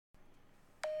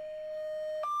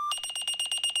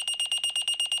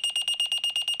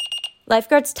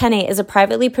Lifeguards 10-8 is a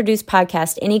privately produced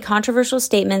podcast. Any controversial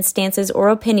statements, stances, or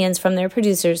opinions from their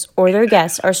producers or their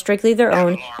guests are strictly their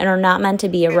own and are not meant to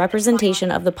be a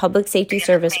representation of the public safety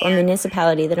service or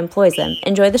municipality that employs them.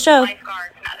 Enjoy the show. Lifeguards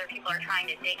and other people are trying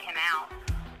to dig him out.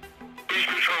 Beach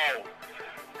Patrol.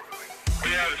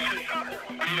 We have a sand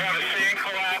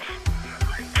collapse.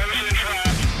 Person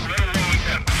trapped. Red along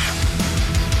him.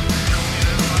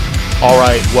 All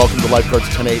right, welcome to Lifeguards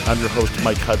 10-8. I'm your host,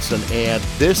 Mike Hudson, and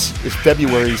this is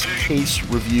February's case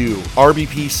review,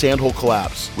 RBP Sandhole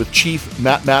Collapse, with Chief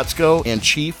Matt Matsko and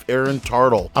Chief Aaron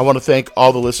Tartle. I want to thank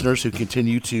all the listeners who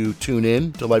continue to tune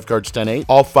in to Lifeguards 10-8.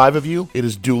 All 5 of you, it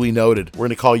is duly noted. We're going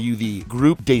to call you the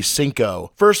Group de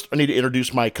Cinco. First, I need to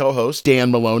introduce my co-host,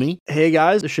 Dan Maloney. Hey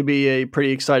guys, this should be a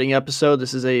pretty exciting episode.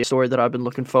 This is a story that I've been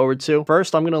looking forward to.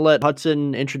 First, I'm going to let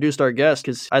Hudson introduce our guest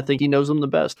because I think he knows them the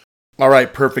best. All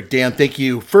right, perfect, Dan. Thank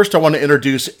you. First, I want to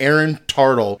introduce Aaron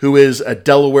Tartle, who is a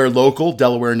Delaware local,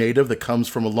 Delaware native that comes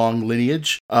from a long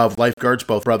lineage of lifeguards,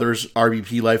 both brothers,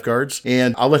 RBP lifeguards.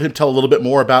 And I'll let him tell a little bit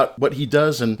more about what he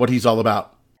does and what he's all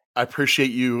about. I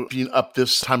appreciate you being up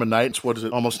this time of night. What is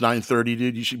it? Almost 9:30,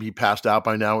 dude. You should be passed out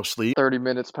by now asleep. 30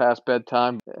 minutes past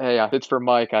bedtime. Hey, it's for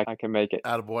Mike. I can make it.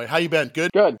 Attaboy. How you been?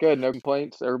 Good? Good. No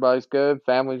complaints. Everybody's good.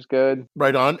 Family's good.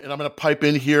 Right on. And I'm going to pipe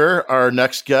in here our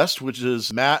next guest, which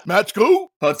is Matt. Matsko.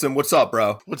 Hudson, what's up,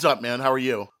 bro? What's up, man? How are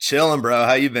you? Chilling, bro.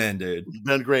 How you been, dude?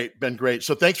 Been great.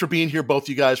 So thanks for being here, both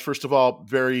you guys. First of all,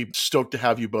 very stoked to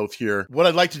have you both here. What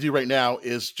I'd like to do right now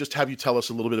is just have you tell us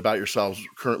a little bit about yourselves,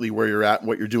 currently where you're at and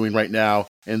what you're doing right now.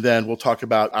 And then we'll talk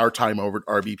about our time over at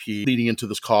RBP leading into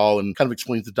this call and kind of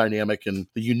explain the dynamic and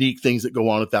the unique things that go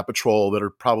on at that patrol that are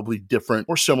probably different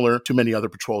or similar to many other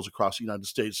patrols across the United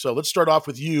States. So let's start off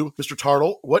with you, Mr.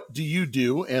 Tartle. What do you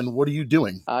do and what are you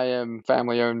doing? I am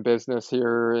family-owned business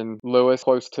here in Lewis,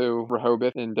 close to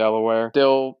Rehoboth in Delaware.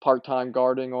 Still part-time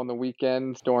guarding on the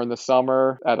weekends during the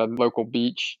summer at a local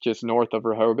beach just north of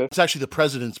Rehoboth. It's actually the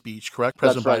President's Beach, correct?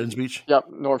 President Biden's beach? Yep,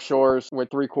 North Shores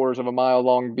with 3/4 of a mile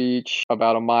long beach,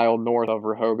 about a mile north of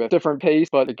Rehoboth. Different pace,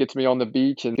 but it gets me on the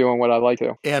beach and doing what I like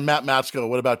to. And Matt Matsko,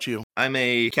 what about you? I'm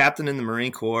a captain in the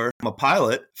Marine Corps. I'm a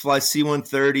pilot, fly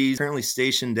C-130s, currently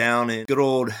stationed down in good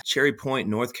old Cherry Point,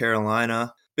 North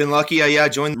Carolina. Been lucky. I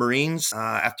joined the Marines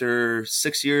after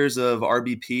 6 years of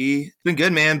RBP. It's been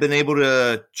good, man. Been able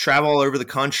to travel all over the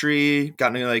country,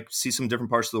 gotten to see some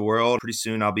different parts of the world. Pretty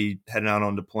soon I'll be heading out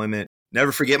on deployment.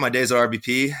 Never forget my days at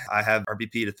RBP. I have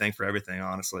RBP to thank for everything,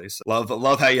 honestly. So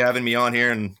love how you're having me on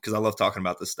here, and because I love talking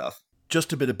about this stuff.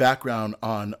 Just a bit of background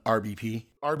on RBP.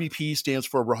 RBP stands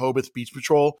for Rehoboth Beach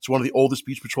Patrol. It's one of the oldest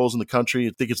beach patrols in the country.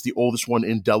 I think it's the oldest one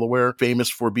in Delaware, famous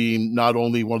for being not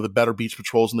only one of the better beach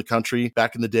patrols in the country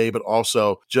back in the day, but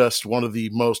also just one of the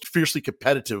most fiercely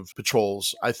competitive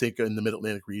patrols, I think, in the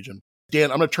Mid-Atlantic region. Dan,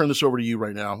 I'm going to turn this over to you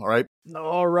right now, all right?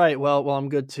 All right. Well, I'm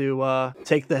good to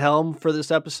take the helm for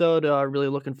this episode. Really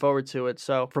looking forward to it.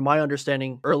 So from my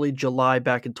understanding, early July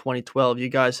back in 2012, you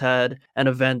guys had an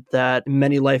event that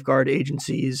many lifeguard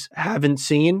agencies haven't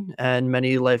seen and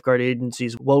many lifeguard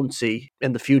agencies won't see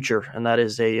in the future, and that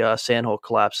is a sandhole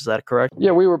collapse. Is that correct?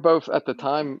 Yeah, we were both, at the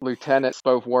time, lieutenants,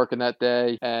 both working that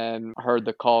day and heard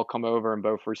the call come over and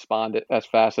both responded as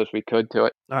fast as we could to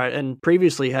it. All right. And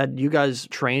previously, had you guys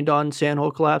trained on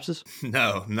sandhole collapses?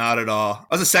 No, not at all.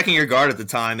 I was a second-year guard at the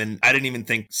time, and I didn't even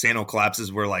think sandhole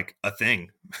collapses were a thing.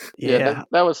 Yeah,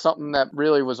 that was something that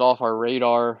really was off our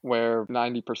radar, where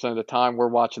 90% of the time we're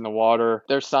watching the water.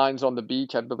 There's signs on the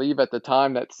beach, I believe at the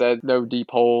time, that said no deep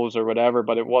holes or whatever,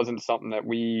 but it wasn't something that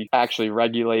we actually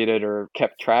regulated or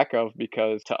kept track of,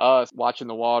 because to us, watching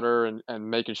the water and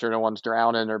making sure no one's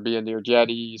drowning or being near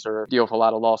jetties or deal with a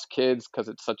lot of lost kids because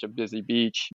it's such a busy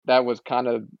beach, that was kind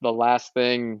of the last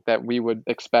thing that we would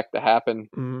expect to happen.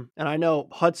 Mm-hmm. And I know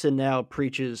Hudson now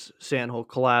preaches sandhole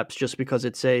collapse just because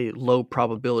it's a low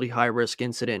probability, high risk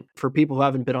incident. For people who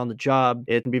haven't been on the job,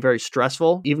 it can be very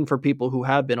stressful. Even for people who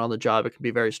have been on the job, it can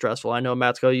be very stressful. I know,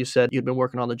 Matsko, you said you'd been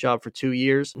working on the job for 2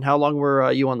 years. And how long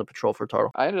were you on the patrol for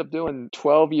total? I ended up doing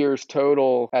 12 years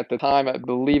total. At the time, I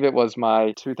believe it was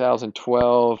my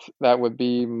 2012. That would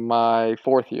be my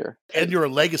 4th year. And you're a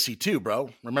legacy too, bro.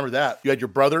 Remember that. You had your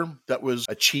brother that was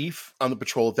a chief on the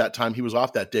patrol at that time. He was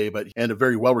off that day, and a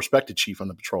very well-respected chief on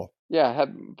the patrol. Yeah, I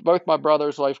had both my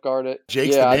brothers lifeguarded.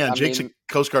 Jake's the man. Jake's a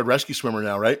Coast Guard rescue swimmer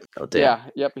now, right? Oh, damn. Yeah,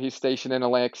 yep. He's stationed in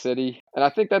Atlantic City. And I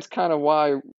think that's kind of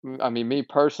why, me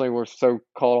personally was so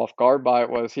caught off guard by it.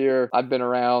 Was here, I've been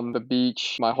around the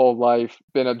beach my whole life,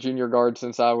 been a junior guard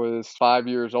since I was 5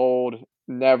 years old.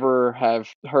 Never have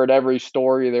heard every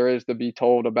story there is to be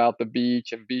told about the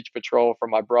beach and beach patrol from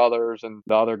my brothers and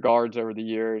the other guards over the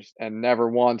years, and never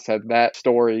once had that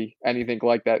story, anything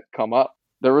like that, come up.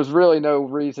 there was really no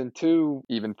reason to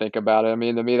even think about it. I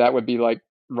mean, to me, that would be like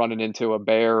running into a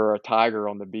bear or a tiger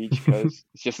on the beach because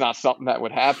it's just not something that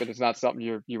would happen. It's not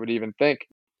something you would even think.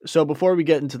 So before we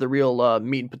get into the real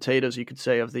meat and potatoes, you could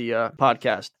say, of the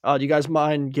podcast, do you guys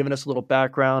mind giving us a little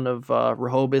background of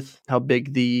Rehoboth, how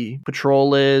big the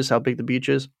patrol is, how big the beach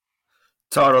is?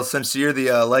 Tartle, since you're the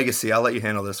legacy, I'll let you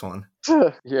handle this one.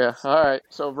 Yeah. All right.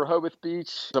 So Rehoboth Beach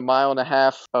is 1.5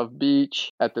 miles of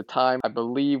beach. At the time, I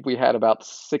believe we had about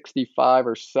 65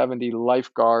 or 70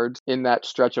 lifeguards. In that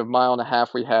stretch of 1.5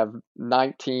 miles, we have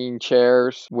 19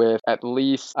 chairs with at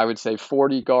least, I would say,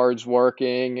 40 guards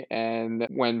working. And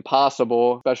when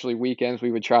possible, especially weekends,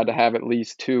 we would try to have at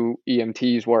least 2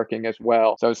 EMTs working as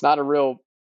well. So it's not a real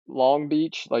long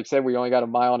beach. Like I said, we only got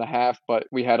 1.5 miles, but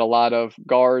we had a lot of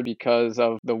guard because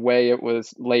of the way it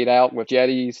was laid out with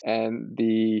jetties and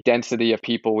the density of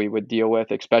people we would deal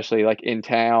with, especially like in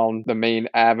town, the main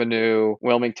avenue,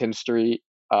 Wilmington Street,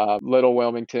 Little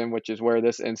Wilmington, which is where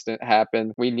this incident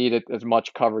happened. We needed as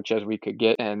much coverage as we could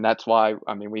get. And that's why,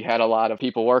 I mean, we had a lot of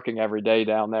people working every day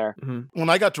down there. Mm-hmm. When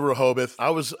I got to Rehoboth, I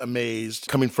was amazed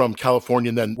coming from California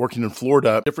and then working in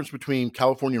Florida. The difference between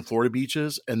California and Florida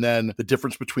beaches and then the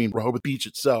difference between Rehoboth Beach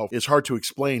itself is hard to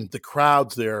explain. The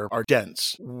crowds there are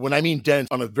dense. When I mean dense,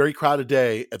 on a very crowded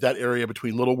day at that area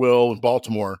between Little Will and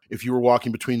Baltimore, if you were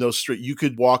walking between those streets, you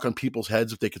could walk on people's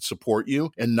heads if they could support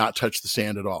you and not touch the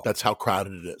sand at all. That's how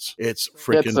crowded it is. It's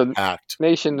freaking packed.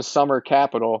 Nation's summer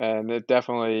capital, and it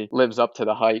definitely lives up to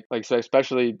the hype. Like, so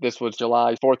especially this was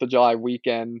July, 4th of July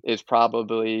weekend is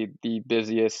probably the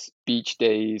busiest beach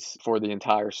days for the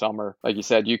entire summer. Like you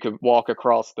said, you could walk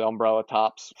across the umbrella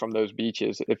tops from those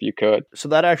beaches if you could. So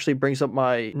that actually brings up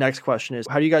my next question is,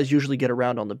 how do you guys usually get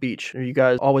around on the beach? Are you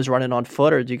guys always running on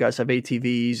foot, or do you guys have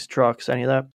ATVs, trucks, any of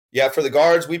that? Yeah, for the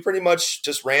guards, we pretty much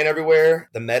just ran everywhere.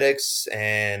 The medics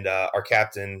and our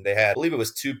captain, they had, I believe it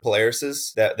was 2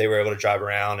 Polarises that they were able to drive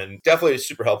around, and definitely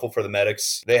super helpful for the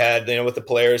medics. They had, with the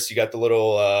Polaris, you got the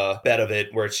little bed of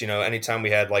it where it's, anytime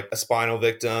we had like a spinal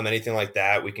victim, anything like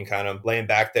that, we can kind of lay him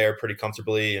back there pretty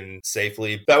comfortably and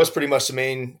safely. That was pretty much the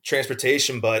main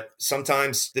transportation, but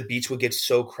sometimes the beach would get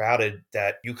so crowded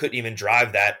that you couldn't even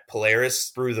drive that Polaris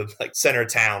through the center of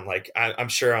town. Like I'm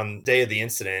sure on the day of the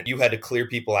incident, you had to clear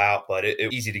people out, but it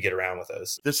was easy to get around with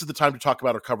those. This is the time to talk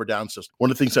about our cover down system. One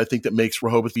of the things I think that makes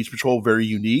Rehoboth Beach Patrol very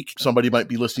unique, somebody might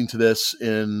be listening to this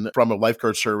from a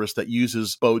lifeguard service that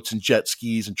uses boats and jet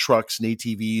skis and trucks and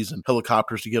ATVs and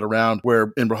helicopters to get around,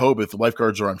 where in Rehoboth, the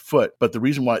lifeguards are on foot. But the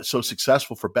reason why it's so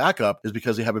successful for backup is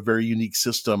because they have a very unique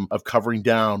system of covering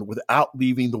down without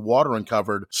leaving the water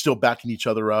uncovered, still backing each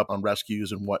other up on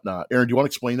rescues and whatnot. Aaron, do you want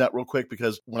to explain that real quick?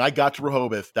 Because when I got to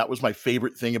Rehoboth, that was my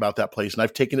favorite thing about that place. And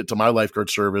I've taken it to my lifeguard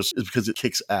service is because it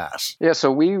kicks ass. Yeah, so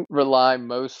we rely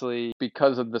mostly,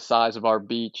 because of the size of our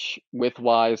beach,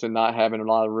 width-wise and not having a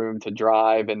lot of room to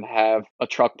drive and have a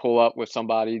truck pull up with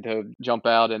somebody to jump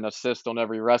out and assist on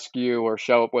every rescue or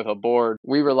show up with a board.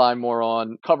 We rely more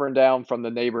on covering down from the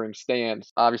neighboring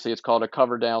stands. Obviously, it's called a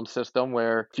cover down system,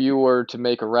 where if you were to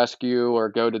make a rescue or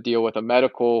go to deal with a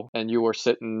medical and you were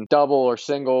sitting double or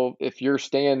single, if your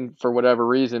stand for whatever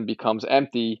reason becomes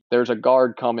empty, there's a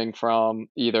guard coming from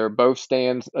either both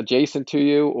stands adjacent to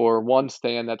you or one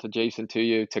stand that's adjacent to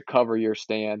you to cover your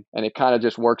stand. And it kind of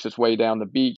just works its way down the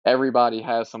beach. Everybody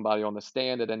has somebody on the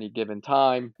stand at any given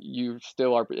time. You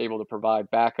still are able to provide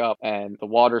backup, and the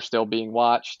water's still being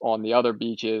watched on the other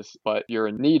beaches, but you're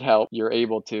in need help, you're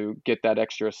able to get that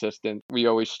extra assistance. We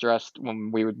always stressed when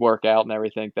we would work out and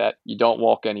everything that you don't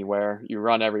walk anywhere, you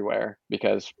run everywhere,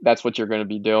 because that's what you're going to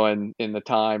be doing in the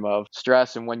time of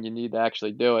stress and when you need to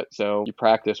actually do it. So you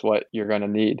practice what you're going to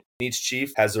need. Each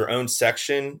chief has their own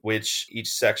section, which each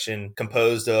section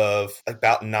composed of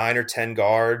about 9 or 10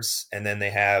 guards. And then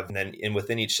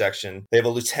within each section, they have a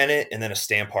lieutenant and then a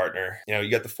stand partner. You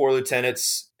got the 4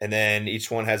 lieutenants, and then each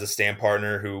one has a stand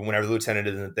partner who, whenever the lieutenant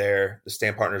isn't there, the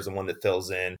stand partner is the one that fills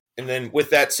in. And then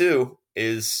with that too,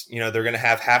 is, they're going to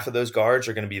have half of those guards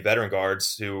are going to be veteran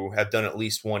guards who have done at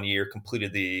least 1 year,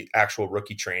 completed the actual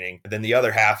rookie training. And then the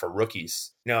other half are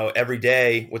rookies. Every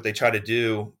day, what they try to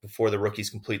do before the rookies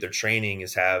complete their training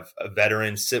is have a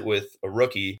veteran sit with a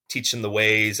rookie, teach them the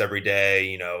ways every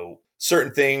day,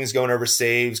 certain things, going over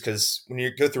saves, because when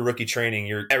you go through rookie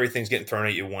training, everything's getting thrown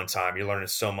at you one time. You're learning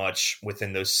so much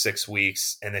within those 6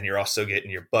 weeks, and then you're also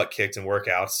getting your butt kicked in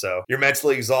workouts. So you're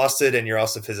mentally exhausted and you're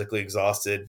also physically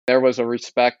exhausted. There was a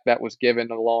respect that was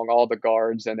given along all the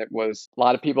guards, and it was a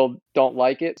lot of people don't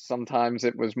like it. Sometimes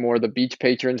it was more the beach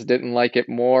patrons didn't like it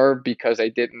more because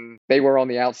they were on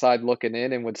the outside looking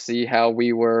in and would see how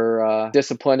we were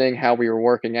disciplining, how we were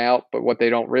working out. But what they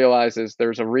don't realize is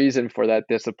there's a reason for that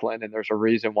discipline, and there's a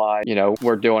reason why,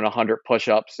 we're doing 100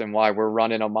 push-ups and why we're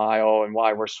running a mile and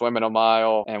why we're swimming a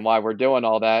mile and why we're doing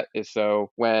all that is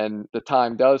so when the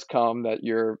time does come that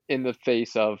you're in the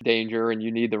face of danger and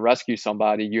you need to rescue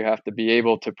somebody, you have to be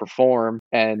able to perform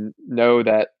and know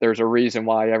that there's a reason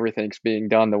why everything's being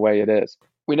done the way it is.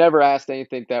 We never asked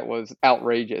anything that was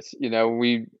outrageous.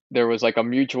 There was like a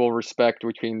mutual respect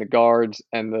between the guards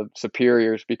and the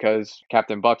superiors because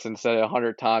Captain Buxton said it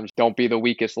 100 times, don't be the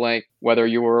weakest link. Whether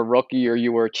you were a rookie or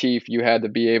you were a chief, you had to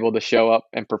be able to show up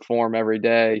and perform every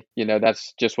day.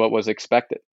 That's just what was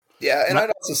expected. Yeah, and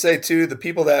I'd also say, too, the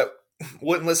people that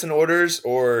wouldn't listen to orders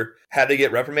or had to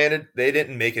get reprimanded, they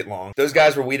didn't make it long. Those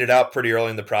guys were weeded out pretty early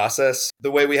in the process.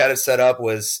 The way we had it set up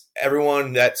was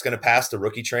everyone that's going to pass the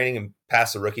rookie training and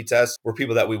pass the rookie test were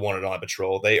people that we wanted on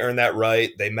patrol. They earned that right.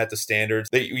 They met the standards.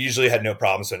 They usually had no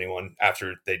problems with anyone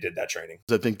after they did that training.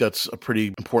 I think that's a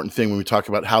pretty important thing when we talk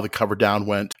about how the cover down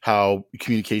went, how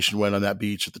communication went on that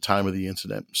beach at the time of the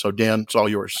incident. So Dan, it's all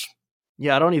yours.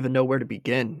 Yeah, I don't even know where to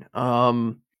begin.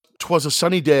 'Twas a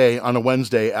sunny day on a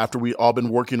Wednesday after we all been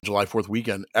working July 4th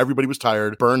weekend. Everybody was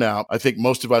tired, burned out. I think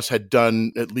most of us had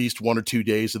done at least 1 or 2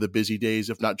 days of the busy days,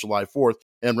 if not July 4th.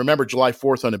 And remember, July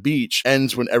 4th on a beach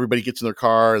ends when everybody gets in their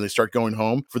car and they start going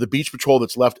home. For the beach patrol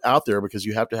that's left out there, because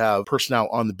you have to have personnel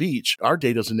on the beach, our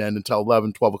day doesn't end until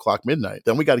 11, 12 o'clock midnight.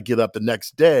 Then we got to get up the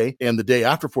next day. And the day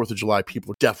after 4th of July,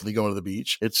 people are definitely going to the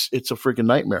beach. It's a freaking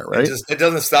nightmare, right? It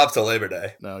doesn't stop till Labor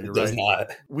Day. No, you're right. It does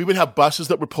not. We would have buses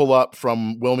that would pull up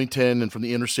from Wilmington and from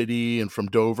the inner city and from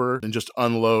Dover and just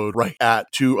unload right at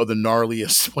 2 of the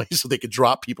gnarliest places they could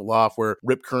drop people off where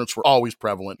rip currents were always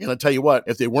prevalent. And I tell you what,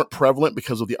 if they weren't prevalent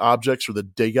because of the objects or the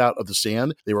dig out of the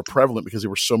sand, they were prevalent because there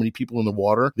were so many people in the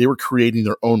water. They were creating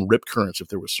their own rip currents if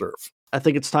there was surf. I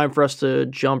think it's time for us to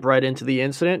jump right into the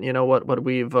incident, what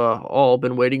we've all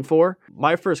been waiting for.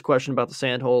 My first question about the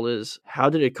sand hole is, how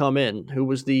did it come in? Who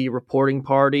was the reporting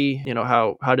party?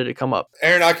 How did it come up?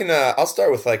 Aaron, I'll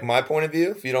start with my point of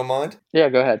view, if you don't mind. Yeah,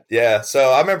 go ahead. Yeah,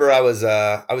 so I remember I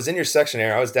was in your section,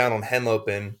 Aaron. I was down on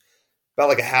Henlopen,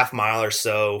 about a half mile or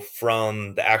so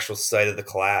from the actual site of the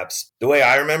collapse. The way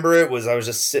I remember it was I was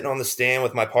just sitting on the stand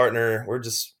with my partner. We're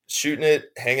just shooting it,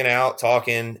 hanging out,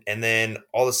 talking, and then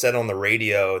all of a sudden on the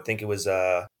radio, I think it was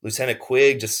Lieutenant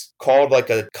Quigg just called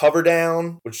a cover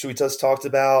down, which we just talked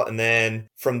about, and then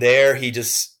from there he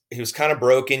was kind of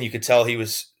broken. You could tell he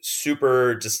was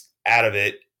super just out of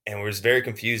it. And it was very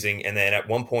confusing. And then at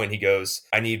one point he goes,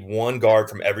 I need 1 guard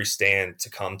from every stand to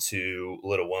come to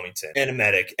Little Wilmington and a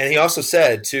medic. And he also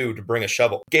said, too, to bring a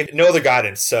shovel. Gave no other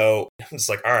guidance. So I'm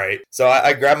just all right. So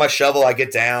I grab my shovel, I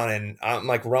get down, and I'm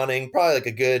running, probably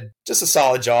just a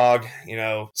solid jog,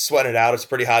 sweating it out. It's a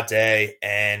pretty hot day.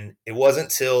 And it wasn't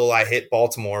till I hit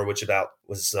Baltimore, which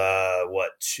was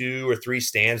 2 or 3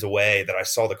 stands away, that I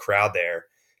saw the crowd there.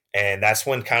 And that's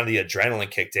when kind of the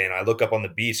adrenaline kicked in. I look up on the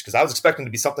beach because I was expecting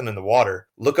to be something in the water.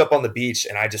 Look up on the beach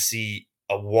and I just see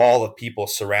a wall of people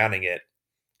surrounding it,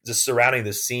 just surrounding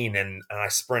the scene. And I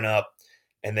sprint up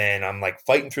and then I'm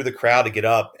fighting through the crowd to get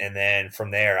up. And then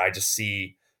from there, I just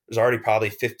see there's already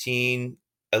probably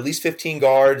at least 15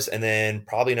 guards and then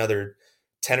probably another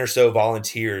 10 or so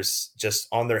volunteers just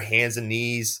on their hands and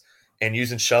knees and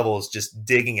using shovels, just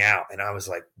digging out. And I was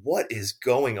like, what is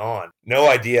going on? No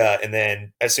idea. And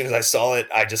then as soon as I saw it,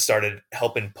 I just started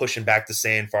helping pushing back the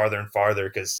sand farther and farther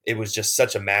because it was just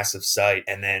such a massive site.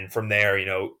 And then from there,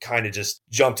 kind of just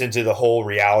jumped into the whole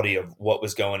reality of what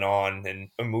was going on. And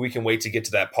I mean, we can wait to get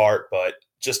to that part, but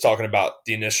just talking about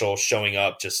the initial showing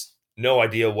up, just no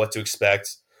idea what to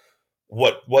expect.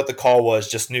 What the call was,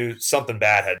 just knew something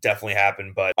bad had definitely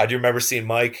happened. But I do remember seeing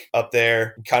Mike up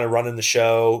there kind of running the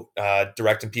show,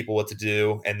 directing people what to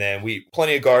do. And then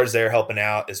plenty of guards there helping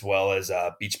out, as well as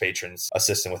beach patrons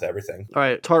assisting with everything. All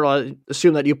right, Tartle, I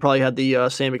assume that you probably had the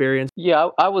same experience. Yeah,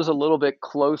 I was a little bit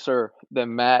closer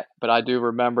than Matt, but I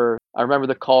remember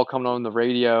the call coming on the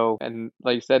radio. And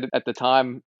like you said, at the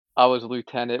time, I was a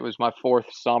lieutenant. It was my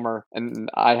 4th summer, and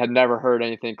I had never heard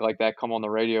anything like that come on the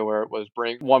radio where it was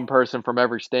bring 1 person from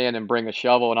every stand and bring a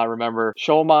shovel. And I remember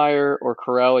Schulmeyer or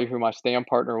Corelli, who my stand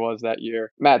partner was that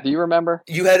year. Matt, do you remember?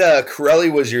 You had Corelli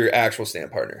was your actual stand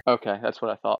partner. Okay, that's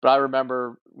what I thought. But I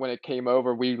remember when it came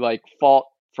over, we fought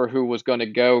for who was going to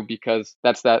go, because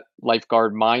that's that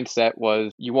lifeguard mindset,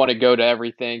 was you want to go to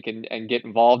everything and get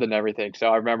involved in everything. So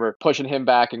I remember pushing him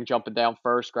back and jumping down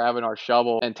first, grabbing our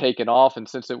shovel and taking off. And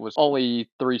since it was only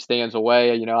 3 stands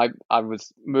away, I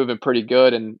was moving pretty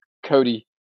good. And Cody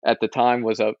at the time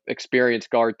was a experienced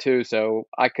guard too, so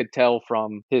I could tell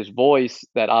from his voice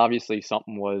that obviously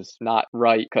something was not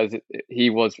right, because he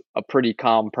was a pretty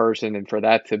calm person, and for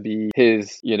that to be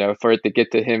his, for it to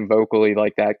get to him vocally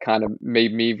like that, kind of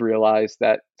made me realize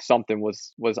that something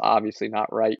was obviously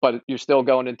not right. But you're still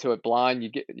going into it blind.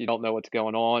 You don't know what's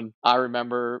going on. I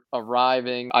remember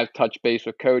arriving. I touched base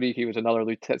with Cody. He was another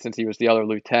lieutenant, since he was the other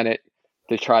lieutenant,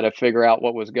 to try to figure out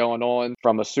what was going on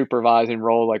from a supervising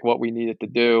role, like what we needed to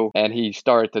do. And he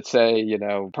started to say,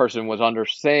 person was under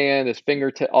sand, his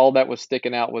fingertip, all that was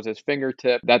sticking out was his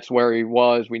fingertip. That's where he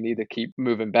was. We need to keep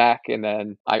moving back. And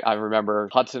then I remember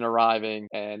Hudson arriving,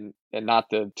 and not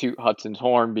to toot Hudson's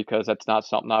horn, because that's not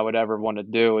something I would ever want to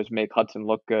do, is make Hudson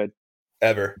look good.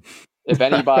 Ever. If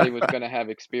anybody was going to have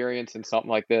experience in something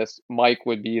like this, Mike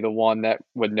would be the one that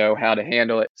would know how to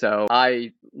handle it. So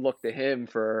I looked to him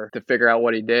to figure out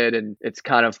what he did. And it's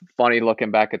kind of funny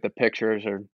looking back at the pictures,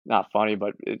 or not funny,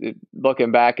 but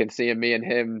looking back and seeing me and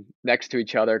him next to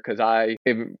each other, because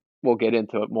we'll get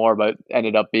into it more, but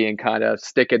ended up being kind of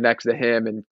sticking next to him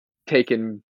and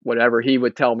taking whatever he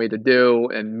would tell me to do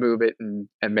and move it and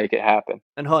make it happen.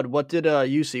 And Hud, what did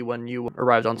you see when you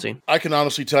arrived on scene? I can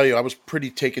honestly tell you, I was pretty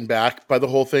taken back by the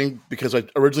whole thing, because I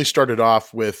originally started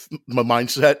off with my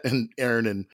mindset, and Aaron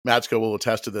and Matsko will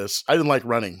attest to this. I didn't like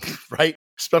running, right?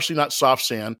 Especially not soft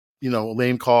sand. A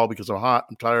lame call because I'm hot,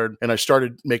 I'm tired. And I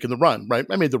started making the run, right?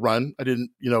 I made the run. I didn't,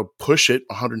 push it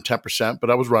 110%, but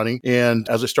I was running. And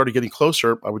as I started getting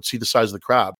closer, I would see the size of the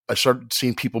crowd. I started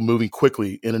seeing people moving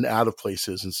quickly in and out of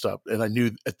places and stuff. And I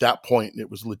knew at that point it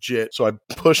was legit. So I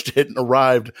pushed it and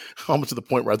arrived almost to the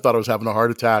point where I thought I was having a heart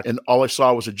attack. And all I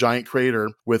saw was a giant crater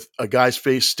with a guy's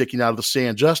face sticking out of the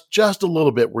sand, just a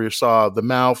little bit, where you saw the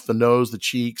mouth, the nose, the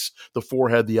cheeks, the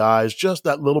forehead, the eyes, just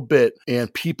that little bit.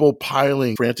 And people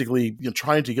piling frantically,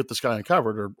 trying to get this guy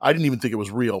uncovered. Or I didn't even think it was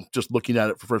real, just looking at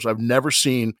it for first. I've never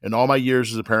seen in all my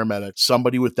years as a paramedic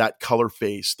somebody with that color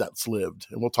face that's lived.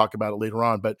 And we'll talk about it later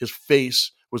on, but his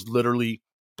face was literally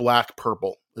black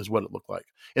purple is what it looked like.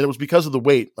 And it was because of the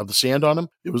weight of the sand on him.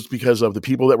 It was because of the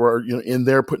people that were in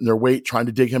there putting their weight, trying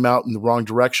to dig him out in the wrong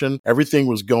direction. Everything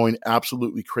was going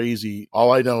absolutely crazy.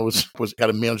 All I know was got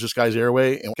to manage this guy's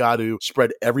airway, and got to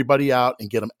spread everybody out and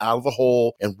get him out of the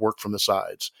hole and work from the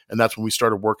sides. And that's when we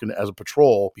started working as a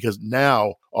patrol, because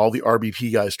now all the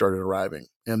RBP guys started arriving.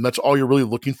 And that's all you're really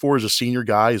looking for as a senior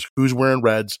guy, is who's wearing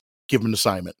reds, give him an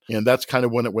assignment. And that's kind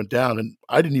of when it went down. And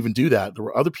I didn't even do that. There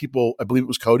were other people. I believe it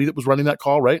was Cody that was running that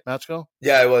call, right, Matsko?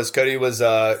 Yeah, it was. Cody was,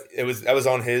 I was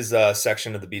on his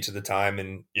section of the beach at the time.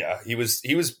 And yeah, he was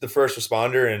the first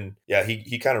responder. And yeah,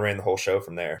 he kind of ran the whole show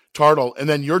from there. Tartle. And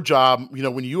then your job,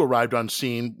 when you arrived on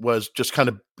scene, was just kind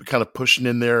of pushing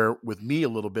in there with me a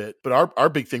little bit. But our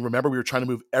big thing, remember, we were trying to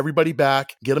move everybody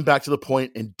back, get them back to the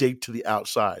point, and dig to the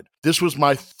outside. This was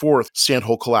my 4th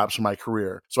sandhole collapse in my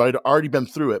career. So I'd already been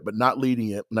through it, but not leading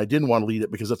it. And I didn't want to lead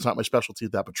it because that's not my specialty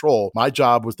at that patrol. My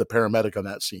job was the paramedic on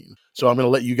that scene. So I'm going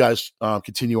to let you guys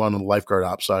continue on the lifeguard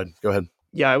ops side. Go ahead.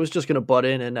 Yeah, I was just going to butt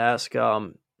in and ask,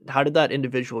 how did that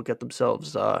individual get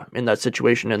themselves in that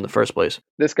situation in the first place?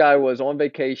 This guy was on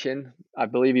vacation. I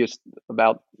believe he was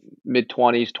about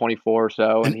mid-20s, 24 or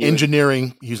so. And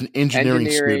he's an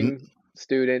engineering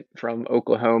student from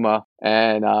Oklahoma,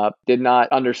 and did not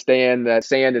understand that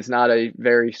sand is not a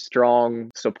very strong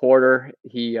supporter.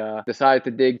 He decided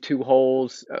to dig 2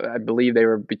 holes. I believe they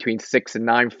were between 6 and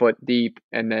 9 foot deep,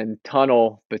 and then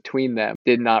tunnel between them.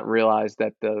 Did not realize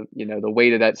that the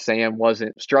weight of that sand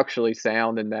wasn't structurally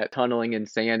sound, and that tunneling in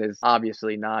sand is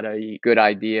obviously not a good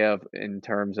idea in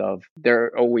terms of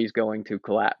they're always going to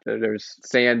collapse.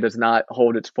 Sand does not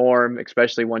hold its form,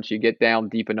 especially once you get down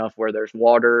deep enough where there's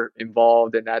water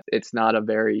involved, and that it's not a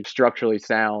very structurally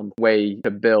sound way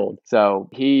to build. So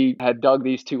he had dug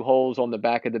these 2 holes on the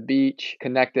back of the beach,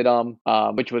 connected them,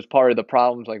 which was part of the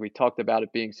problems, like we talked about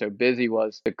it being so busy,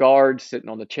 was the guards sitting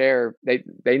on the chair.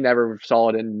 They never saw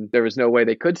it, and there was no way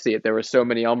they could see it. There were so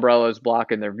many umbrellas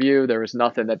blocking their view. There was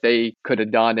nothing that they could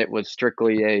have done. It was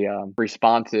strictly a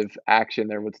responsive action.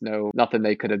 There was nothing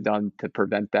they could have done to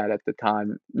prevent that at the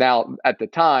time.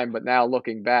 But now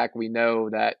looking back, we know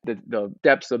that the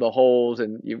depths of the holes,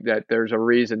 and that there's a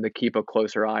reason to keep a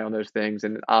closer eye on those things.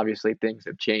 And obviously things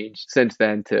have changed since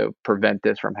then to prevent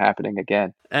this from happening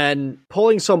again. And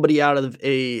pulling somebody out of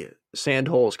a sand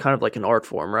hole is kind of like an art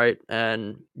form, right?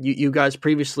 And you guys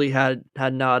previously had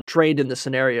not trained in this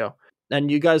scenario. And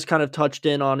you guys kind of touched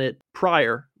in on it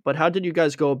prior, but how did you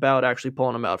guys go about actually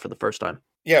pulling him out for the first time?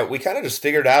 Yeah, we kind of just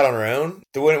figured it out on our own.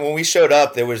 When we showed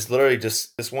up, there was literally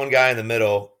just this one guy in the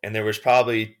middle, and there was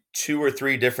probably 2 or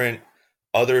 3 different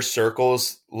other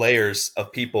circles, layers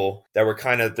of people that were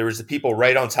there was the people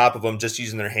right on top of them just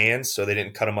using their hands so they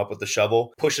didn't cut them up with the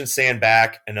shovel, pushing sand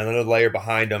back, and another layer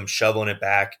behind them shoveling it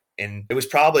back. And it was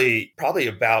probably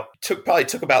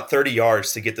took about 30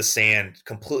 yards to get the sand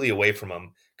completely away from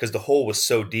them because the hole was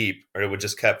so deep, or it would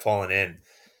just kept falling in.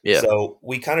 Yeah. So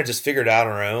we kind of just figured it out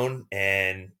on our own,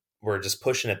 and we're just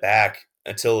pushing it back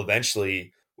until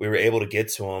eventually we were able to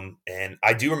get to him. And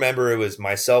I do remember it was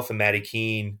myself and Matty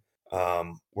Keene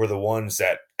were the ones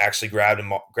that actually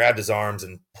grabbed his arms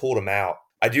and pulled him out.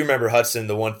 I do remember Hudson,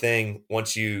 the one thing,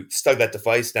 once you stuck that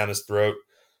device down his throat,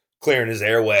 clearing his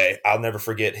airway, I'll never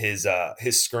forget his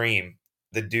scream.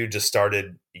 The dude just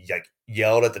started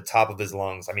yelled at the top of his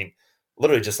lungs. I mean,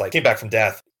 literally just came back from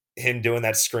death. Him doing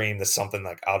that scream, that's something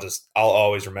I'll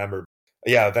always remember.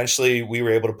 Yeah, eventually we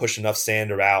were able to push enough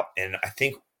sand out, and I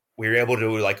think we were able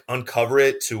to uncover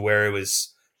it to where it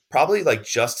was probably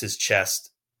just his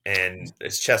chest, and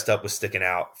his chest up was sticking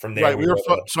out. From there, right?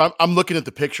 So I'm looking at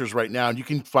the pictures right now, and you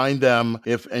can find them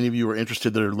if any of you are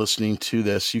interested that are listening to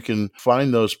this. You can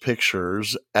find those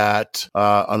pictures at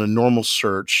on a normal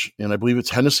search, and I believe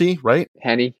it's Hennessy, right?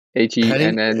 Henny,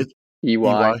 Henney.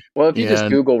 Well, if you just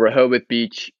Google Rehoboth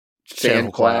Beach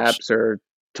sand collapse or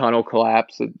tunnel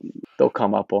collapse, they'll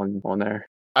come up on there.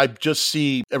 I just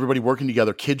see everybody working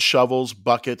together, kids, shovels,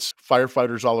 buckets,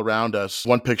 firefighters all around us.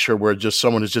 One picture where just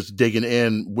someone is just digging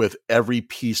in with every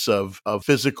piece of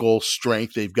physical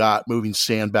strength they've got, moving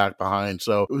sand back behind.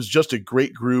 So it was just a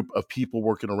great group of people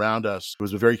working around us. It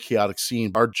was a very chaotic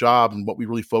scene. Our job and what we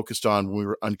really focused on when we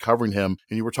were uncovering him,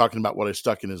 and you were talking about what I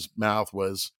stuck in his mouth,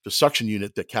 was the suction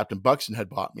unit that Captain Buxton had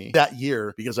bought me that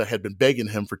year because I had been begging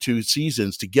him for 2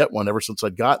 seasons to get one ever since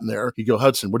I'd gotten there. He'd go,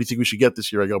 "Hudson, what do you think we should get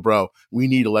this year?" I go, "Bro, we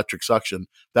need electric suction."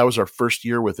 That was our first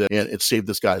year with it, and it saved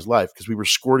this guy's life because we were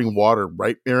squirting water,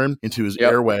 right, Aaron, into his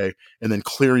airway and then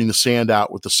clearing the sand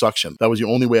out with the suction. That was the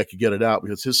only way I could get it out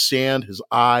because his sand, his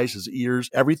eyes, his ears,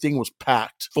 everything was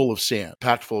packed full of sand.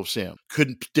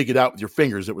 Couldn't dig it out with your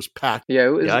fingers. It was packed. Yeah,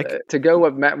 it was to go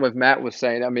what Matt was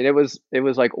saying. I mean, it was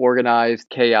like organized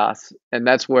chaos, and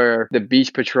that's where the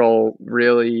beach patrol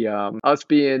really, us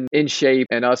being in shape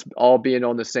and us all being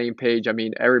on the same page. I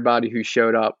mean, everybody who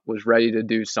showed up was ready to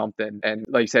do something. And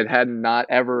like you said, had not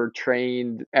ever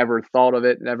trained, ever thought of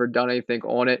it, never done anything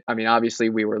on it. I mean, obviously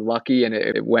we were lucky and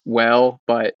it went well,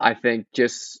 but I think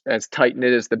just as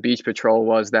tight-knit as the beach patrol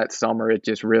was that summer, it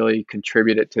just really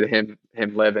contributed to him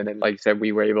living. And like you said,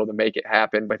 we were able to make it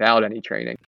happen without any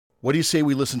training. What do you say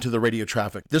we listen to the radio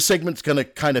traffic? This segment's going to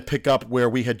kind of pick up where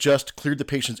we had just cleared the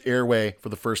patient's airway for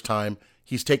the first time.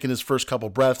 He's taken his first couple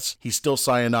breaths. He's still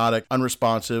cyanotic,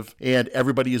 unresponsive, and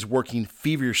everybody is working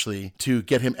feverishly to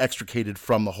get him extricated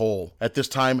from the hole. At this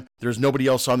time, there's nobody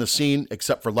else on the scene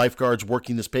except for lifeguards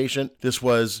working this patient. This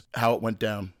was how it went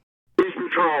down. Beach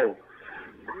patrol.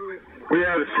 We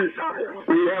have a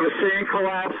sand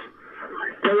collapse.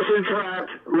 Person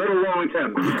trapped, Little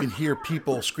Wellington. You can hear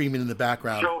people screaming in the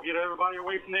background. So get everybody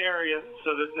away from the area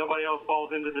so that nobody else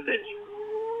falls into the ditch.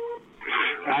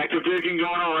 Active digging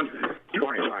going on.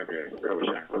 25 here.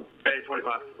 Hey,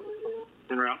 25.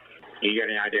 In route. You got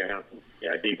any idea how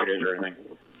deep it is or anything?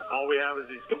 All we have is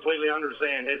he's completely under the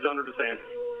sand, heads under the sand.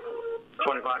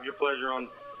 25, your pleasure on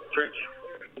trench.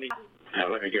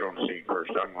 Let me get on the scene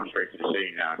first. I'm going straight to the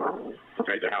scene now.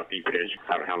 How deep it is,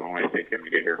 how long it takes him to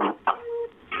get here.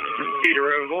 Peter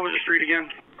Rose, what was the street again?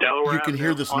 Delaware. You can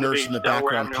hear this nurse in the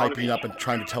background piping up and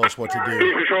trying to tell us what to do.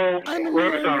 Beach Patrol, I'm a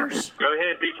nurse. Go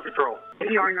ahead, Beach Patrol.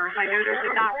 You're a nurse. I know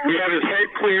there's a doctor. We have his head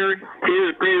cleared. He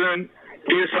is breathing.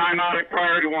 He is cyanotic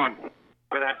priority 1.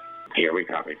 For that? Yeah, we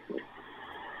copy.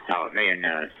 Me and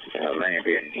Lenny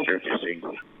being surfacing.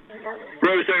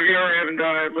 Rose, if you already haven't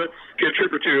done it, let's get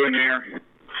Trooper 2 in there.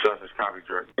 Surface copy,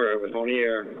 direct. We're with on the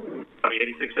air. Copy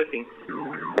 8615.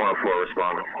 104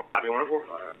 responding. Copy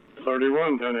 104.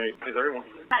 31, 10-8. 31.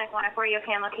 Medic 104, you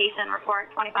can location report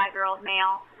 25-year-old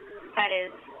male. Head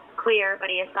is clear, but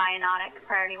he is cyanotic.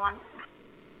 Priority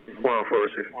 1. 104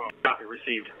 received. Copy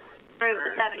received. Route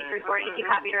 7340, you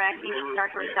copy direct. You can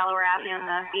start towards Delaware Avenue on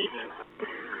the beach.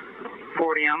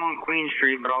 40, I'm on Queen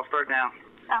Street, but I'll start now.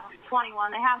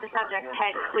 21, they have the subject's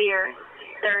head clear.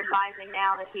 They're advising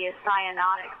now that he is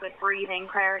cyanotic with breathing.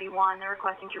 Priority 1, they're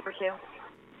requesting Trooper 2.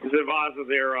 Is advised of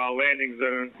their landing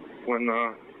zone when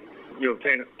you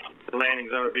obtain it. The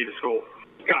landing zone would be the school.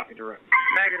 Copy, direct.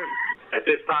 Negative. At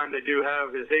this time, they do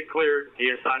have his head cleared. He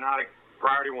is cyanotic.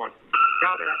 Priority 1.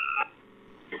 Copy that.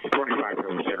 25 to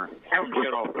the center. Have them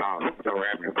shut off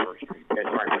Delaware Avenue first. That's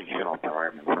right, we can shut off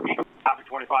Delaware Avenue first. Copy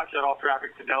 25, shut off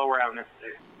traffic to Delaware Avenue.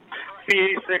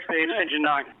 P86 to engine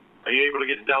 9. Are you able to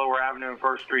get to Delaware Avenue and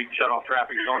 1st Street, shut off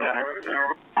traffic going down there?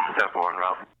 Step 1,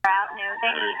 Ralph. Avenue,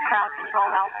 they need crowd control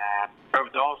help. Over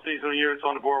to all seasonal units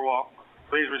on the boardwalk.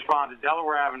 Please respond to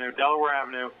Delaware Avenue. Delaware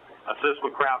Avenue, assist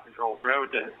with crowd control.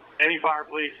 Road to any fire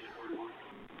police.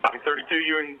 Copy 32,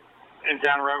 you in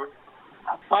town road.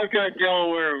 I've got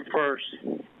Delaware first.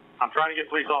 I'm trying to get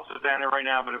police officers down there right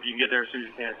now, but if you can get there as soon as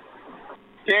you can.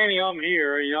 Danny, I'm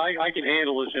here. You know, I can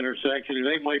handle this intersection, and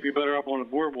they might be better up on the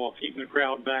boardwalk, keeping the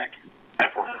crowd back.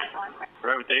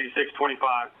 Road to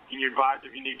 8625. Can you advise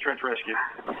if you need trench rescue?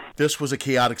 This was a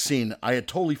chaotic scene. I had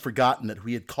totally forgotten that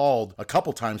we had called a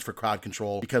couple times for crowd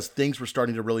control because things were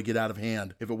starting to really get out of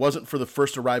hand. If it wasn't for the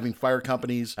first arriving fire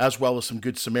companies, as well as some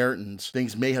good Samaritans,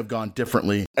 things may have gone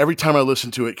differently. Every time I listen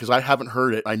to it, because I haven't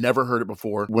heard it, I never heard it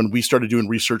before. When we started doing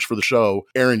research for the show,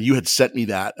 Aaron, you had sent me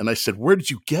that, and I said, where did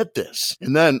you get this?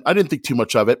 And then I didn't think too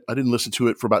much of it. I didn't listen to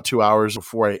it for about 2 hours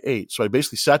before I ate. So I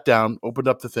basically sat down, opened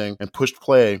up the thing, and pushed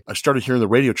play. I started hearing the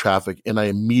radio traffic, and I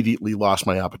immediately lost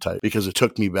my appetite because it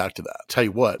took me back to that. Tell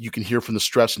you what, you can hear from the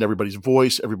stress in everybody's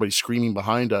voice, everybody screaming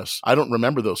behind us. I don't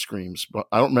remember those screams, but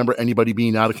I don't remember anybody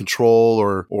being out of control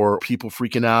or people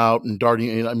freaking out and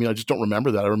darting. I mean, I just don't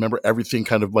remember that. I remember everything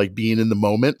kind of like being in the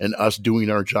moment and us doing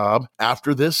our job.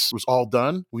 After this was all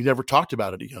done, we never talked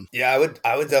about it again. Yeah,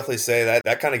 I would definitely say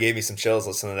that kind of gave me some chills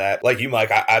listening to that. Like you,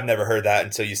 Mike, I've never heard that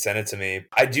until you sent it to me.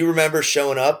 I do remember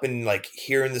showing up and like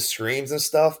hearing the screams and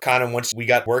stuff. Kind of once we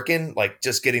got working, like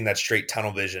just getting that straight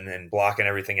tunnel vision and blocking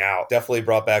everything out. Definitely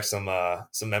brought back some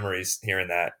memories hearing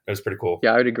that. It was pretty cool.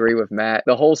 Yeah, I would agree with Matt.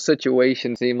 The whole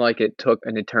situation seemed like it took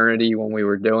an eternity when we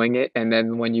were doing it. And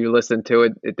then when you listen to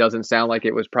it, it doesn't sound like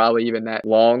it was probably even that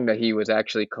long that he was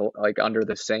actually like under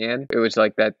the sand. It was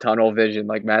like that tunnel vision,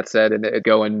 like Matt said, and it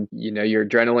going, you know, your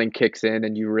adrenaline kicks in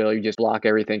and you really just block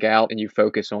everything out and you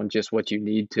focus on just what you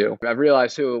need to. I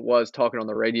realized who it was talking on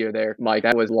the radio there, Mike.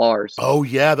 That was Lars. Oh,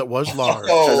 yeah, that was Lars.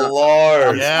 Oh,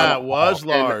 Lars. Yeah, it was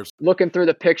Lars. Looking through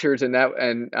the pictures and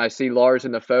I see Lars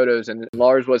in the photos, and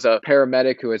Lars was a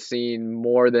paramedic who has seen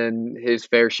more than his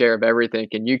fair share of everything,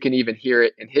 and you can even hear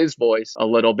it in his voice a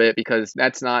little bit because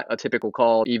that's not a typical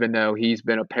call, even though he's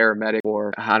been a paramedic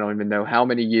for I don't even know how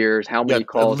many years, how many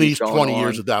calls. At least 20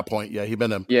 years at that point. Yeah, he's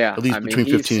been at least between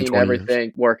 15 and 20 everything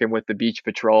years. Working with the beach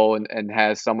patrol and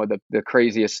has some of the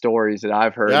craziest stories that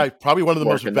I've heard. Yeah, probably one of the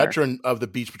most veteran of the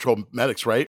beach patrol medics,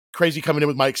 right? Crazy coming in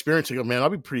with my experience. I go, man, I'll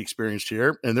be pretty experienced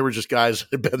here. And there were just guys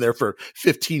that had been there for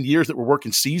 15 years that were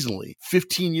working seasonally.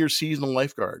 15 years seasonal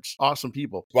lifeguards. Awesome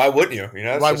people. Why wouldn't you? You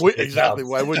know, why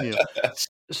wouldn't you?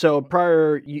 So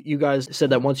prior, you guys said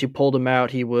that once you pulled him out,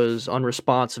 he was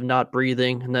unresponsive, not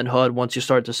breathing. And then HUD, once you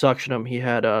started to suction him, he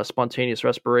had spontaneous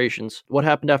respirations. What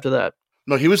happened after that?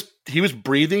 No, he was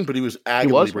breathing, but he was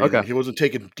actively breathing. Okay. He wasn't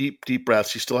taking deep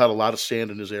breaths. He still had a lot of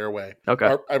sand in his airway.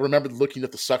 Okay. I remember looking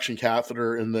at the suction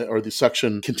catheter or the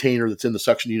suction container that's in the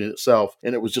suction unit itself,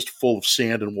 and it was just full of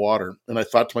sand and water. And I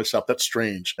thought to myself, that's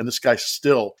strange. And this guy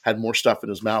still had more stuff in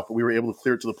his mouth, but we were able to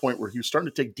clear it to the point where he was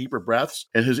starting to take deeper breaths,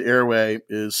 and his airway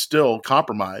is still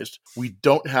compromised. We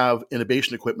don't have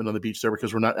intubation equipment on the beach there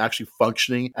because we're not actually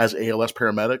functioning as ALS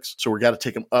paramedics. So we got to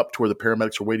take him up to where the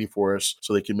paramedics are waiting for us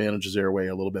so they can manage his airway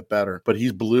a little bit better. But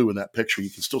he's blue in that picture. You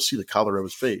can still see the color of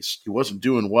his face. He wasn't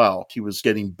doing well. He was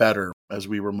getting better as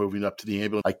we were moving up to the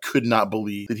ambulance. I could not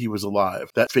believe that he was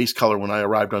alive. That face color when I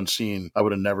arrived on scene, I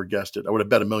would have never guessed it. I would have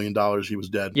bet $1 million he was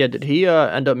dead. Yeah, did he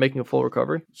end up making a full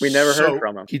recovery? We never heard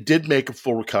from him. He did make a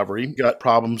full recovery. He got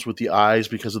problems with the eyes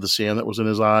because of the sand that was in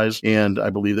his eyes, and I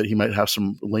believe that he might have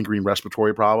some lingering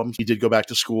respiratory problems. He did go back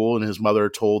to school, and his mother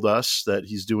told us that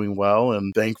he's doing well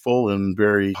and thankful and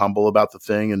very humble about the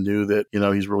thing, and knew that, you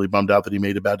know, he's really bummed out that he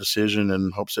made a bad decision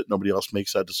and hopes that nobody else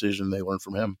makes that decision. They learn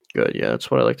from him. Good. Yeah,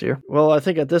 that's what I like to hear. Well, I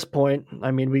think at this point,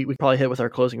 I mean, we probably hit with our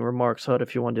closing remarks, Hud,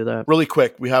 if you want to do that. Really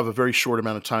quick, we have a very short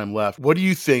amount of time left. What do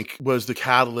you think was the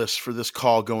catalyst for this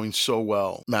call going so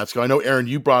well, Matsko? I know, Aaron,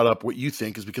 you brought up what you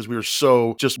think is because we were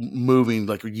so just moving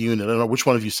like a unit. I don't know which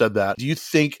one of you said that. Do you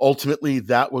think ultimately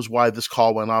that was why this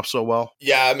call went off so well?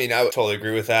 Yeah, I mean, I would totally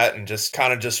agree with that. And just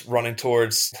kind of just running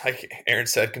towards, like Aaron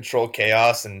said, controlled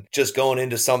chaos and just going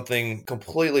into something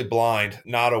completely blind,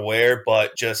 not aware,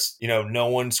 but just, you know, no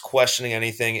one's questioning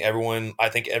anything. I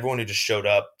think everyone who just showed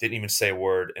up didn't even say a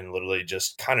word and literally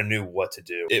just kind of knew what to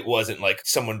do. It wasn't like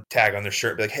someone tag on their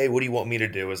shirt and be like, hey, what do you want me to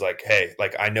do? It was like, hey,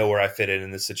 like I know where I fit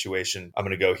in this situation. I'm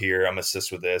going to go here. I'm going to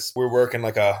assist with this. We're working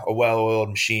like a well-oiled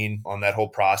machine on that whole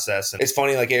process. And it's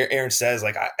funny, like Aaron says,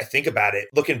 like I think about it,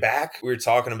 looking back, we were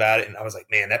talking about it and I was like,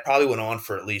 man, that probably went on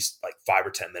for at least like 5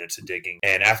 or 10 minutes of digging.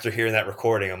 And after hearing that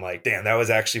recording, I'm like, damn, that was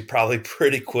actually probably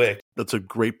pretty quick. That's a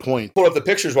great point. Pull up the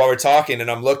pictures while we're talking,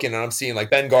 and I'm looking and I'm seeing like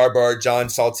Ben Garbard, John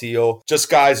Saltiel, just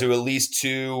guys who at least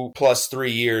 2 plus 3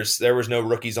 years. There was no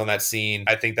rookies on that scene.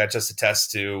 I think that just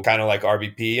attests to kind of like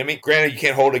RBP. I mean, granted, you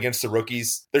can't hold against the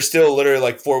rookies. They're still literally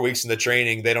like 4 weeks in the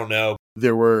training. They don't know.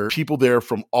 There were people there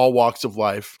from all walks of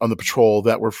life on the patrol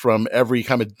that were from every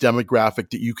kind of demographic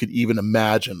that you could even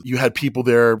imagine. You had people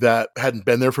there that hadn't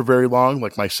been there for very long,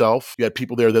 like myself. You had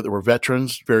people there that were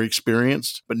veterans, very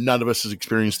experienced, but none of us has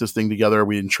experienced this thing together.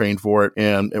 We didn't train for it,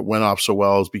 and it went off so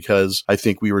well is because I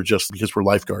think we were just because we're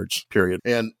lifeguards, period.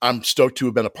 And I'm stoked to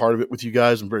have been a part of it with you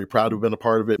guys. I'm very proud to have been a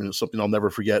part of it, and it's something I'll never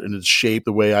forget, and it's shaped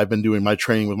the way I've been doing my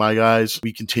training with my guys.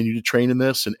 We continue to train in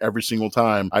this, and every single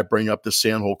time I bring up the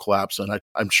sandhole collapse, and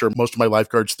I'm sure most of my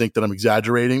lifeguards think that I'm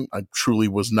exaggerating. I truly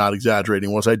was not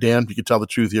exaggerating. Was I, Dan? You could tell the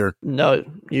truth here. No,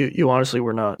 you honestly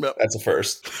were not. That's a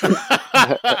first.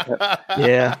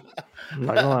 Yeah. I'm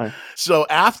not gonna lie. So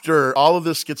after all of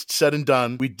this gets said and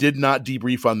done, we did not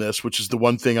debrief on this, which is the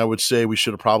one thing I would say we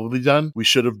should have probably done. We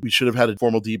should have had a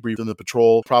formal debrief in the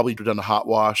patrol, probably done a hot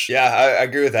wash. Yeah, I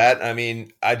agree with that. I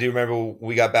mean, I do remember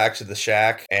we got back to the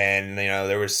shack and,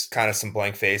 there was kind of some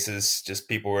blank faces. Just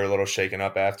people were a little shaken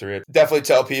up after it. Definitely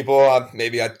tell people,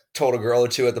 maybe I told a girl or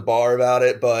two at the bar about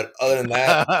it, but other than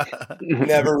that,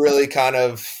 never really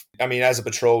as a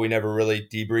patrol, we never really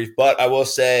debriefed. But I will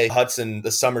say, Hudson,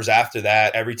 the summers after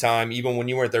that, every time, even when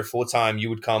you weren't there full time, you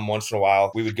would come once in a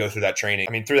while. We would go through that training.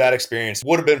 I mean, through that experience,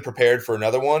 would have been prepared for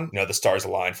another one. The stars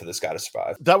aligned for this guy to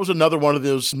survive. That was another one of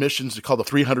those missions called the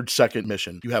 300-second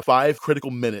mission. You have 5 critical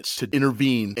minutes to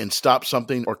intervene and stop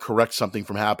something or correct something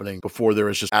from happening before there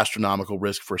is just astronomical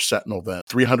risk for a sentinel event.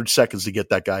 300 seconds to get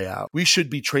that guy out. We should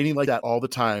be training like that all the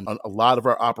time on a lot of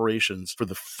our operations for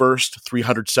the first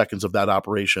 300 seconds of that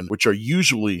operation, which are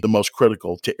usually the most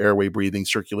critical to airway, breathing,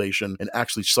 circulation, and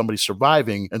actually somebody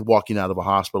surviving and walking out of a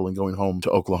hospital and going home to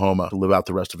Oklahoma to live out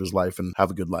the rest of his life and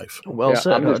have a good life. Well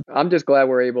said. I'm just glad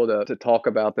we're able to talk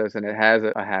about this and it has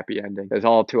a happy ending. Because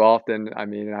all too often, I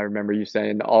remember you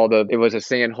saying it was a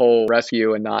sandhole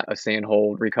rescue and not a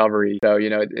sandhole recovery. So,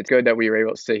 it's good that we were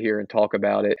able to sit here and talk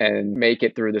about it and make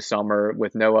it through the summer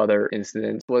with no other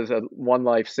incidents. It was one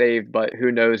life saved, but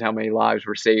who knows how many lives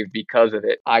were saved because of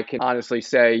it. I can honestly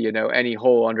say, any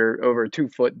hole under over 2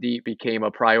 foot deep became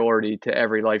a priority to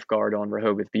every lifeguard on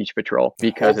Rehoboth Beach Patrol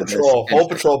because of this. Whole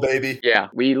patrol, baby. Yeah,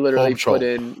 we literally put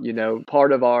in,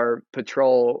 part of our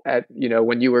patrol at,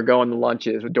 when you were going to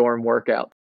lunches during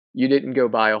workout. You didn't go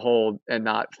by a hole and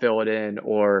not fill it in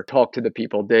or talk to the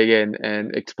people digging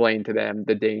and explain to them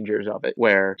the dangers of it.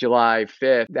 Where July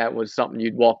 5th, that was something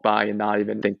you'd walk by and not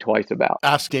even think twice about.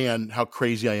 Ask Dan how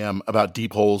crazy I am about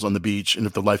deep holes on the beach and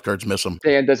if the lifeguards miss them.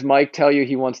 Dan, does Mike tell you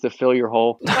he wants to fill your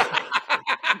hole?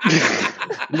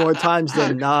 More times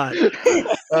than not.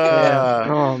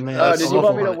 Oh, man. Did you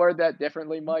want me to word that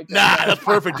differently, Mike? Nah, that's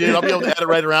perfect, dude. I'll be able to edit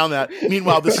right around that.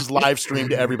 Meanwhile, this is live streamed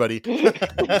to everybody.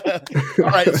 All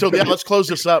right, so let's close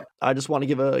this up. I just want to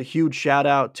give a huge shout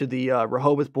out to the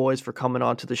Rehoboth boys for coming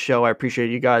on to the show. I appreciate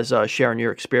you guys sharing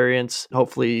your experience.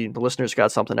 Hopefully the listeners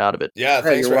got something out of it. Yeah,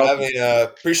 thanks for having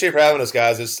appreciate for having us,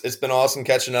 guys. It's been awesome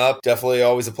catching up. Definitely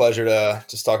always a pleasure to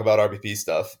just talk about RBP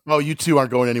stuff. Oh, you two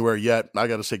aren't going anywhere yet. I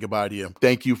got to say goodbye to you.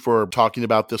 Thank you for talking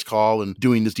about this call and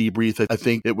doing this debrief. I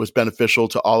think it was beneficial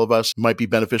to all of us. It might be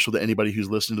beneficial to anybody who's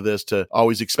listening to this to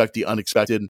always expect the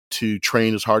unexpected, to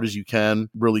train as hard as you can,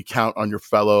 really count on your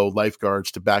fellow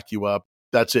lifeguards to back you up.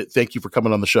 That's it. Thank you for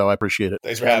coming on the show. I appreciate it.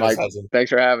 Thanks for having us, Hudson. Thanks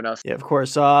for having us. Yeah, of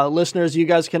course. Listeners, you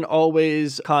guys can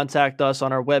always contact us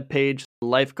on our webpage,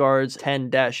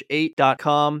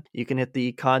 lifeguards10-8.com. You can hit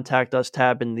the Contact Us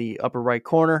tab in the upper right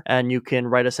corner, and you can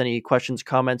write us any questions,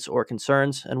 comments, or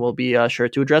concerns, and we'll be sure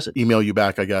to address it. Email you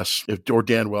back, I guess, or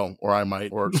Dan will, or I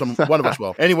might, or one of us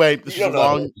will. Anyway, this is a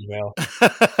long email.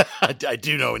 I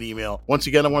do know an email. Once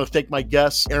again, I want to thank my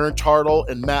guests, Aaron Tartle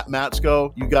and Matt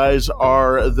Matsko. You guys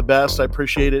are the best. I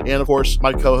appreciate it. And of course,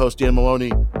 my co-host, Dan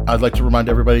Maloney. I'd like to remind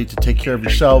everybody to take care of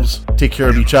yourselves, take care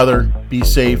of each other, be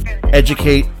safe,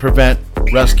 educate, prevent,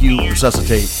 rescue,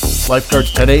 resuscitate.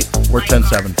 Lifeguards 10-8, we're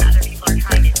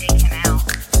 10-7.